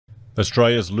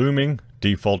Australia's looming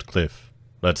default cliff.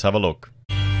 Let's have a look.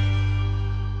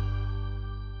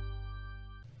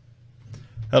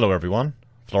 Hello everyone,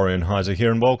 Florian.Heise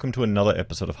here, and welcome to another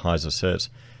episode of HeiseSays.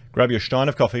 Grab your stein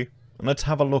of coffee and let's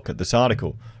have a look at this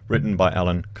article written by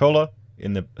Alan Kohler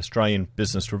in the Australian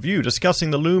Business Review,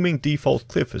 discussing the looming default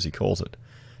cliff, as he calls it.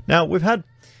 Now, we've had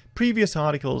previous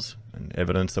articles and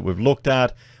evidence that we've looked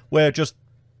at where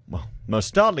most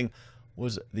startling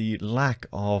was the lack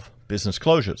of business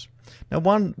closures. Now,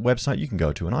 one website you can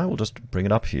go to, and I will just bring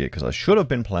it up here because I should have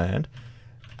been planned,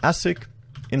 ASIC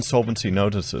insolvency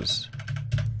notices.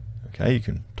 Okay, you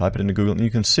can type it into Google and you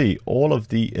can see all of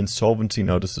the insolvency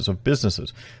notices of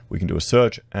businesses. We can do a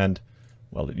search and,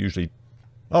 well, it usually...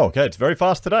 Oh, okay, it's very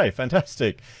fast today.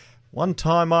 Fantastic. One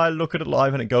time I look at it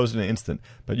live and it goes in an instant.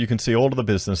 But you can see all of the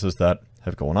businesses that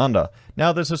have gone under.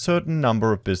 Now, there's a certain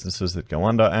number of businesses that go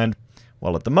under, and,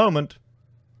 well, at the moment,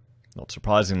 not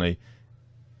surprisingly,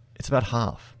 it's about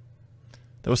half.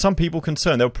 There were some people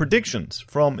concerned. There were predictions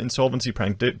from insolvency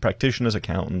practitioners,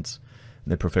 accountants,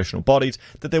 and their professional bodies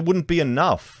that there wouldn't be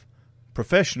enough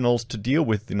professionals to deal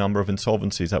with the number of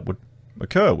insolvencies that would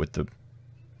occur with the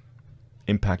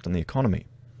impact on the economy.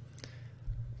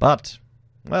 But,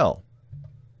 well,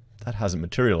 that hasn't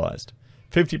materialized.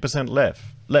 50%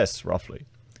 less, roughly,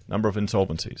 number of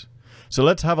insolvencies. So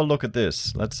let's have a look at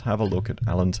this. Let's have a look at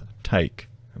Alan's take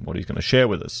and what he's going to share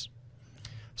with us.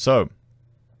 So,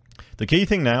 the key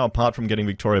thing now, apart from getting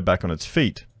Victoria back on its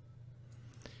feet,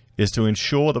 is to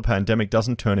ensure the pandemic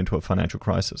doesn't turn into a financial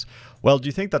crisis. Well, do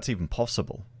you think that's even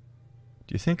possible?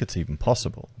 Do you think it's even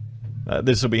possible?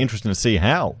 This will be interesting to see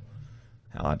how.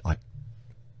 I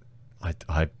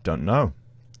don't know.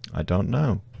 I don't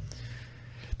know.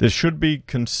 This should be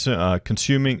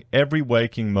consuming every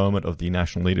waking moment of the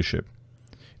national leadership.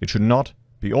 It should not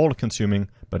be all-consuming,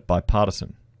 but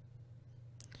bipartisan.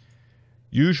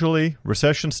 Usually,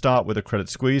 recessions start with a credit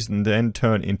squeeze and then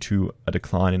turn into a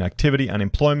decline in activity and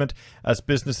employment as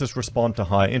businesses respond to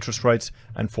higher interest rates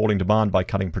and falling demand by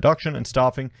cutting production and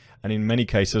staffing, and in many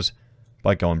cases,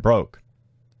 by going broke.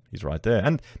 He's right there.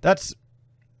 And that's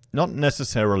not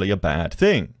necessarily a bad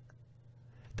thing.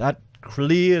 That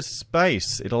clears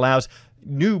space. It allows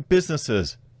new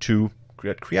businesses to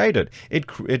get created. It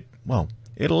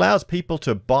allows people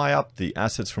to buy up the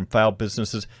assets from failed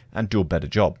businesses and do a better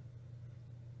job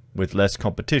with less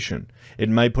competition. It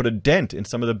may put a dent in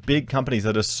some of the big companies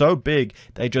that are so big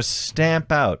they just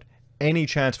stamp out any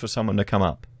chance for someone to come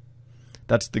up.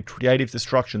 That's the creative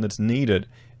destruction that's needed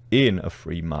in a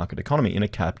free market economy, in a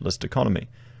capitalist economy.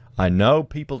 I know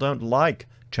people don't like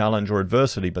challenge or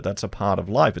adversity, but that's a part of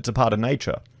life. It's a part of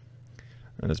nature.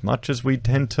 And as much as we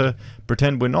tend to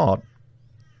pretend we're not,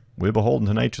 we're beholden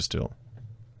to nature still.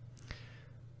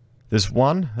 This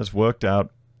one has worked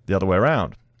out the other way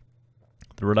around.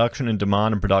 The reduction in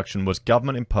demand and production was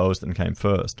government imposed and came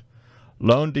first.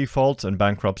 Loan defaults and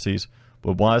bankruptcies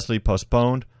were wisely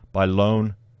postponed by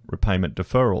loan repayment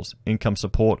deferrals, income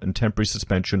support, and temporary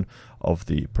suspension of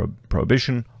the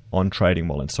prohibition on trading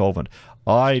while insolvent.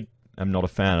 I am not a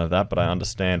fan of that, but I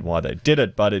understand why they did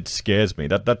it, but it scares me.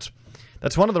 That's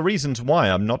one of the reasons why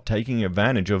I'm not taking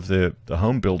advantage of the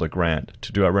home builder grant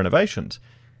to do our renovations.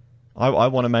 I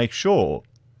want to make sure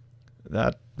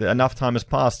that enough time has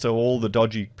passed so all the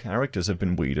dodgy characters have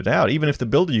been weeded out. Even if the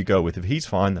builder you go with, if he's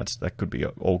fine, that could be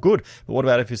all good. But what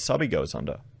about if his subby goes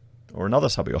under? Or another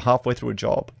subby, or halfway through a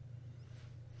job?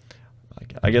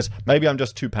 I guess maybe I'm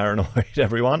just too paranoid,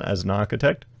 everyone, as an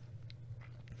architect.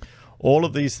 All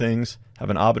of these things have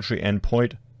an arbitrary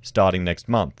endpoint starting next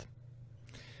month.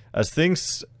 As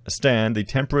things stand, the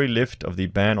temporary lift of the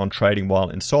ban on trading while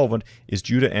insolvent is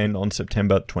due to end on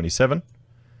September 27,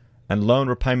 and loan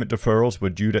repayment deferrals were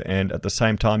due to end at the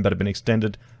same time but have been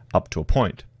extended up to a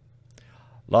point.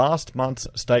 Last month's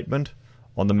statement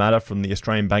on the matter from the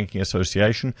Australian Banking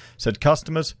Association said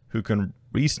customers who can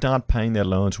restart paying their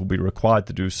loans will be required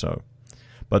to do so.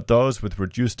 But those with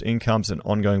reduced incomes and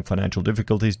ongoing financial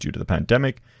difficulties due to the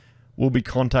pandemic will be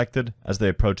contacted as they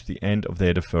approach the end of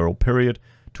their deferral period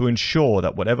to ensure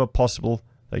that wherever possible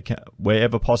they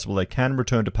can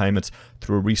return to payments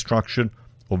through a restructure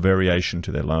or variation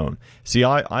to their loan. See,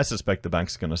 I suspect the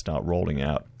bank's going to start rolling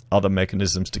out other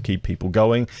mechanisms to keep people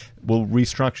going. We'll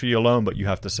restructure your loan, but you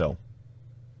have to sell.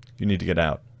 You need to get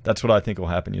out. That's what I think will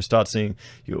happen.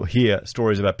 You'll hear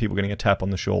stories about people getting a tap on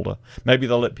the shoulder. Maybe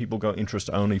they'll let people go interest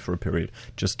only for a period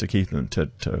just to keep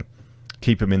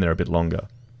them in there a bit longer.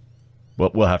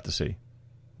 Well, we'll have to see.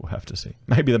 We'll have to see.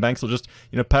 Maybe the banks will just,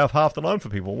 pay off half the loan for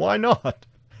people. Why not?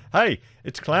 Hey,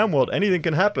 it's clown world. Anything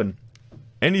can happen.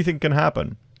 Anything can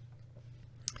happen.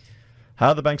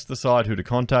 How the banks decide who to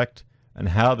contact and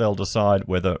how they'll decide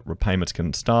whether repayments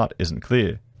can start isn't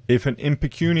clear. If an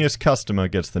impecunious customer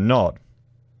gets the nod,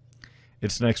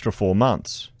 it's an extra 4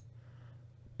 months,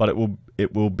 but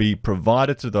it will be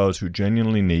provided to those who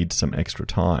genuinely need some extra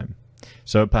time.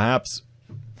 So perhaps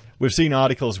we've seen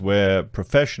articles where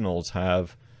professionals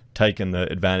have taken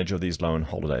the advantage of these loan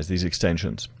holidays, these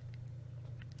extensions.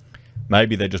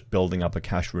 Maybe they're just building up a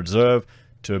cash reserve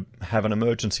to have an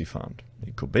emergency fund.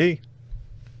 It could be.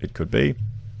 It could be.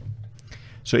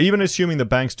 So even assuming the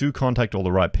banks do contact all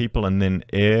the right people and then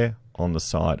err on the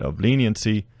side of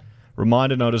leniency,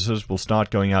 reminder notices will start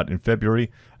going out in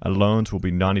February and loans will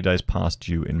be 90 days past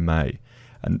due in May.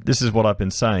 And this is what I've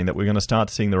been saying, that we're going to start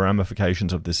seeing the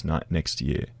ramifications of this next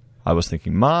year. I was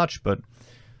thinking March, but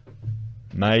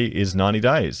May is 90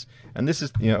 days. And this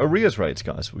is, arrears rates,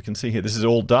 guys. We can see here, this is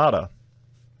all data.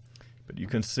 But you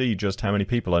can see just how many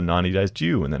people are 90 days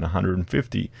due and then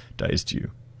 150 days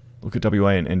due. Look at WA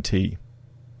and NT.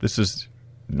 This is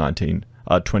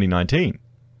 2019.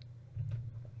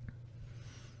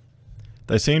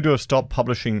 They seem to have stopped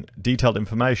publishing detailed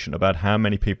information about how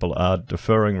many people are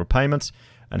deferring repayments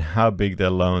and how big their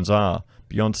loans are,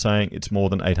 beyond saying it's more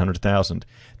than 800,000.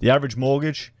 The average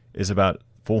mortgage is about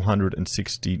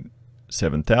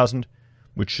 467,000,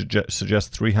 which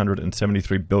suggests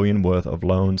 373 billion worth of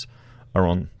loans are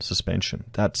on suspension.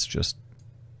 That's just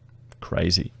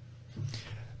crazy.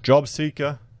 Job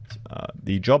Seeker.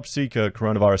 The Job Seeker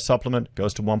coronavirus supplement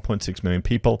goes to 1.6 million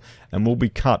people and will be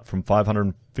cut from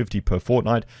 550 per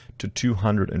fortnight to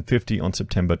 250 on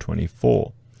September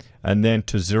 24, and then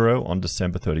to 0 on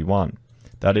December 31.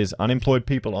 That is, unemployed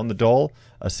people on the dole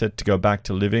are set to go back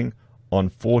to living on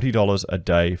 $40 a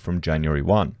day from January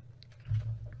 1.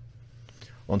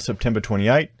 On September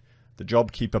 28, the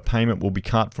JobKeeper payment will be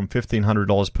cut from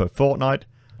 $1,500 per fortnight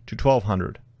to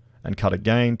 $1,200, and cut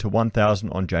again to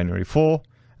 $1,000 on January 4,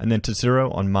 and then to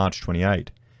 0 on March 28.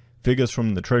 Figures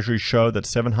from the Treasury show that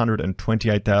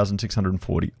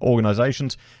 728,640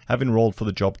 organizations have enrolled for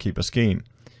the JobKeeper scheme,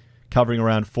 covering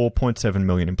around 4.7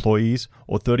 million employees,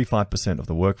 or 35% of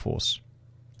the workforce.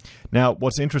 Now,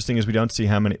 what's interesting is we don't see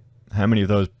how many of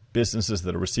those businesses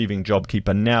that are receiving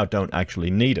JobKeeper now don't actually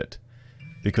need it,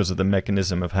 because of the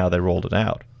mechanism of how they rolled it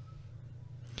out.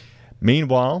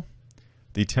 Meanwhile,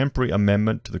 the temporary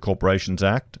amendment to the Corporations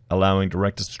Act, allowing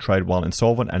directors to trade while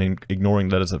insolvent and ignoring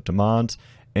letters of demands,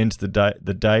 ends the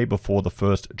day before the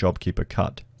first JobKeeper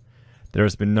cut. There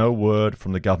has been no word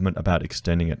from the government about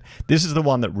extending it. This is the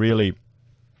one that really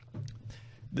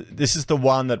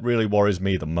worries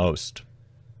me the most.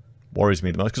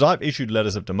 Because I've issued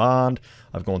letters of demand.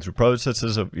 I've gone through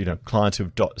processes of clients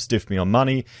who've stiffed me on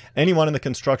money. Anyone in the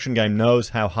construction game knows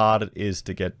how hard it is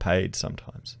to get paid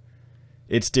sometimes.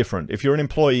 It's different. If you're an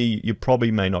employee, you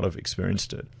probably may not have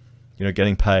experienced it,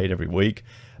 getting paid every week.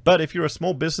 But if you're a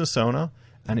small business owner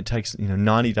and it takes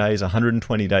 90 days,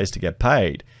 120 days to get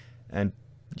paid, and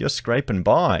you're scraping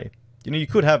by, you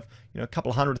could have a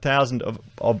couple $100,000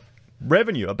 of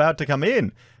revenue about to come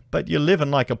in, but you're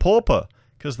living like a pauper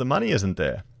because the money isn't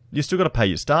there. You still got to pay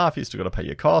your staff, you still got to pay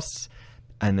your costs,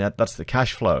 and that's the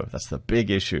cash flow. That's the big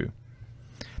issue.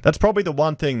 That's probably the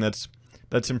one thing that's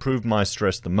improved my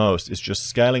stress the most, is just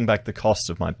scaling back the costs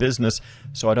of my business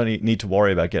so I don't need to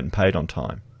worry about getting paid on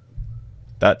time.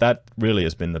 That really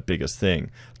has been the biggest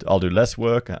thing. I'll do less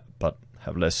work, but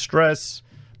have less stress,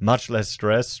 much less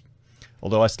stress,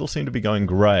 although I still seem to be going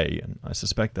grey, and I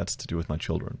suspect that's to do with my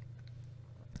children.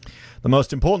 The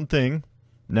most important thing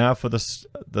now for the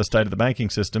state of the banking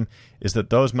system is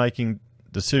that those making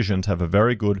decisions have a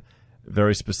very good,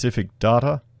 very specific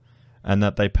data, and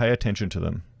that they pay attention to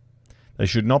them. They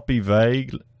should not be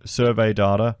vague survey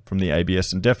data from the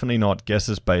ABS, and definitely not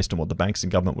guesses based on what the banks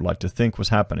and government would like to think was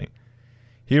happening.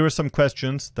 Here are some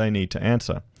questions they need to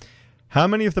answer. How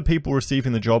many of the people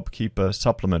receiving the JobKeeper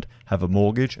supplement have a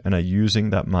mortgage and are using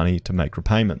that money to make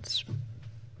repayments?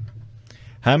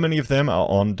 How many of them are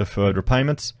on deferred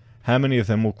repayments? How many of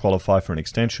them will qualify for an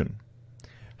extension?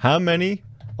 How many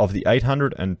of the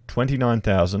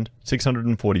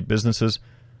 829,640 businesses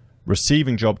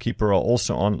receiving JobKeeper are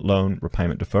also on loan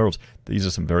repayment deferrals? These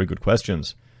are some very good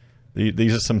questions.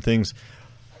 These are some things.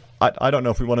 I don't know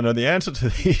if we want to know the answer to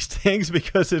these things,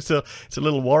 because it's a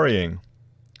little worrying.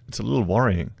 It's a little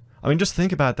worrying. I mean, just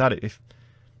think about that. If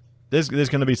there's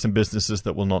going to be some businesses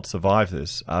that will not survive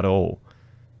this at all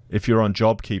if you're on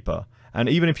JobKeeper. And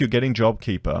even if you're getting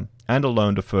JobKeeper and a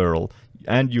loan deferral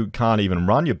and you can't even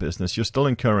run your business, you're still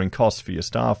incurring costs for your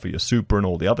staff, for your super, and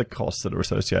all the other costs that are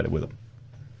associated with them.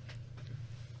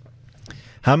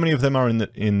 How many of them are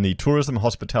in the tourism,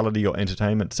 hospitality, or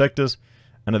entertainment sectors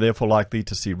and are therefore likely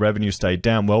to see revenue stay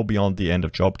down well beyond the end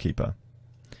of JobKeeper?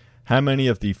 How many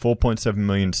of the 4.7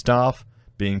 million staff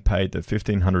being paid the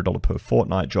 $1,500 per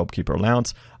fortnight JobKeeper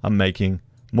allowance are making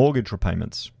mortgage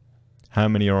repayments? How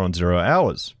many are on 0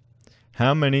 hours?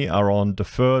 How many are on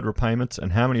deferred repayments,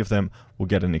 and how many of them will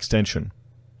get an extension?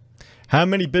 How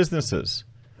many businesses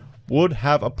would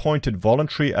have appointed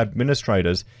voluntary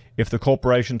administrators if the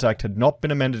Corporations Act had not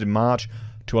been amended in March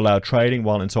to allow trading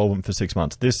while insolvent for 6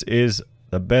 months? This is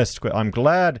the best. I'm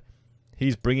glad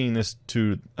he's bringing this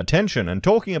to attention and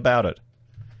talking about it.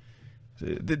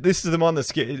 This is the one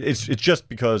that's... It's just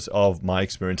because of my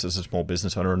experience as a small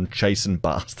business owner and chasing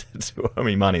bastards who owe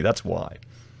me money. That's why.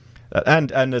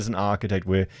 And as an architect,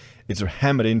 where it's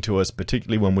hammered into us,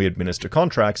 particularly when we administer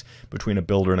contracts between a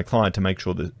builder and a client, to make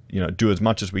sure that, do as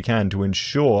much as we can to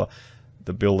ensure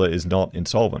the builder is not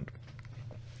insolvent.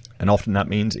 And often that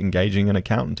means engaging an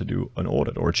accountant to do an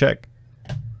audit or a check.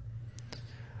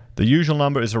 The usual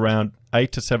number is around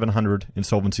 800 to 700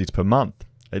 insolvencies per month.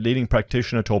 A leading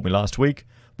practitioner told me last week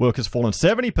work has fallen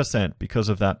 70% because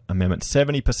of that amendment.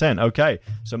 70%. Okay,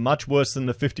 so much worse than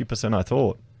the 50% I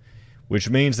thought. Which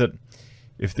means that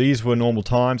if these were normal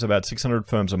times, about 600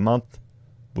 firms a month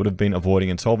would have been avoiding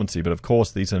insolvency. But of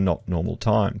course, these are not normal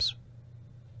times.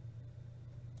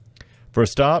 For a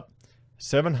start,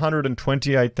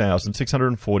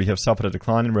 728,640 have suffered a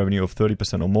decline in revenue of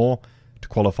 30% or more to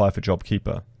qualify for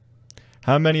JobKeeper.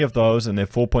 How many of those and their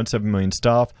 4.7 million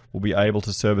staff will be able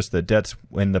to service their debts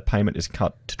when the payment is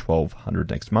cut to $1,200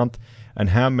 next month? And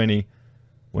how many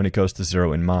when it goes to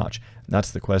 0 in March? And that's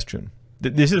the question.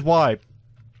 This is why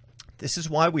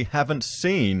we haven't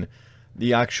seen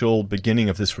the actual beginning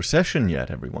of this recession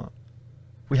yet, everyone.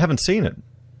 We haven't seen it.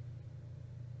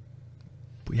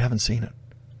 We haven't seen it.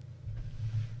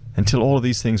 Until all of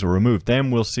these things are removed,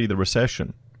 then we'll see the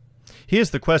recession.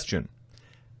 Here's the question.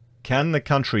 Can the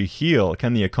country heal?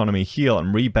 Can the economy heal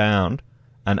and rebound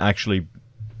and actually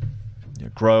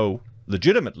grow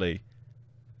legitimately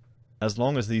as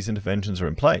long as these interventions are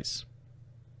in place?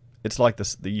 It's like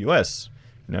the US,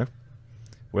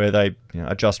 where they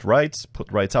adjust rates,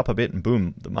 put rates up a bit, and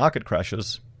boom, the market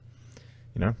crashes.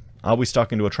 Are we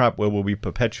stuck into a trap where we'll be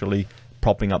perpetually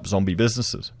propping up zombie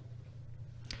businesses?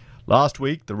 Last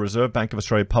week, the Reserve Bank of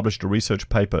Australia published a research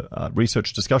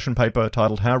discussion paper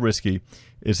titled "How Risky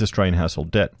is Australian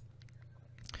Household Debt?"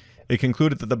 It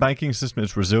concluded that the banking system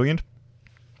is resilient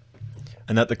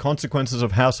and that the consequences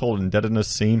of household indebtedness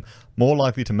seem more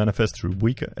likely to manifest through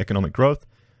weaker economic growth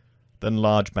than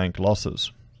large bank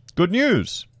losses. Good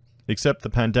news! Except the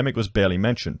pandemic was barely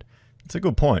mentioned. It's a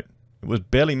good point. It was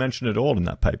barely mentioned at all in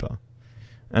that paper.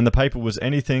 And the paper was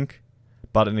anything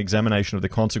but an examination of the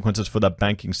consequences for the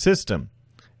banking system.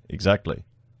 Exactly.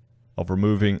 Of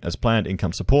removing as planned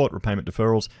income support, repayment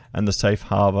deferrals, and the safe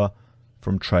harbour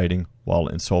from trading while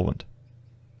insolvent.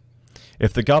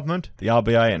 If the government, the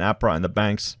RBA and APRA and the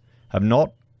banks have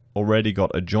not already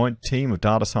got a joint team of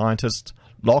data scientists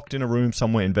locked in a room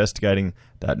somewhere investigating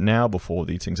that now before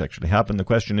these things actually happen, the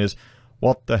question is,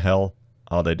 what the hell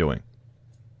are they doing?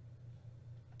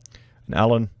 And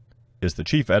Alan is the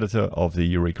chief editor of the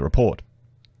Eureka Report.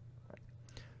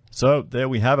 So there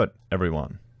we have it,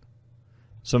 everyone.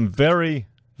 Some very,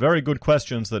 very good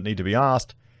questions that need to be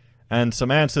asked, and some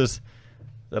answers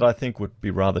that I think would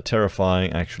be rather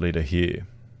terrifying actually to hear.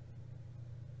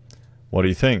 What do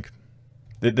you think?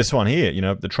 This one here,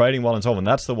 the trading while insolvent,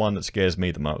 that's the one that scares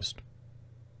me the most.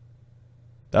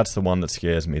 That's the one that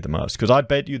scares me the most. Because I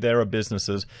bet you there are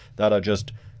businesses that are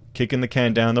just kicking the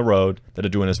can down the road, that are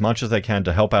doing as much as they can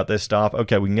to help out their staff.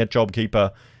 Okay, we can get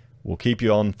JobKeeper. We'll keep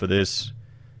you on for this.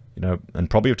 And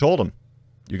probably have told them,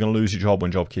 you're going to lose your job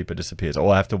when JobKeeper disappears.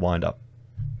 Or I have to wind up.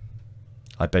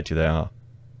 I bet you they are.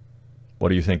 What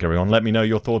do you think, everyone? Let me know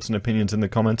your thoughts and opinions in the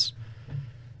comments.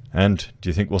 And do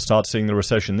you think we'll start seeing the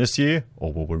recession this year?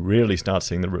 Or will we really start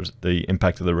seeing the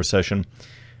impact of the recession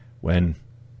when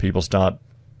people start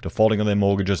defaulting on their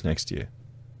mortgages next year?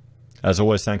 As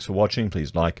always, thanks for watching.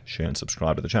 Please like, share, and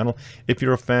subscribe to the channel. If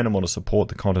you're a fan and want to support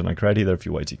the content I create here, there are a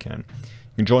few ways you can.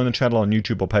 You can join the channel on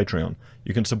YouTube or Patreon.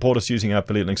 You can support us using our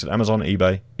affiliate links at Amazon,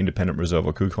 eBay, Independent Reserve,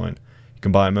 or Kucoin. You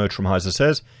can buy merch from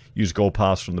HeiseSays, use Gold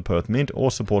Pass from the Perth Mint,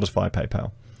 or support us via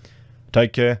PayPal.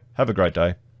 Take care, have a great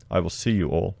day. I will see you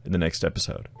all in the next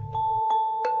episode.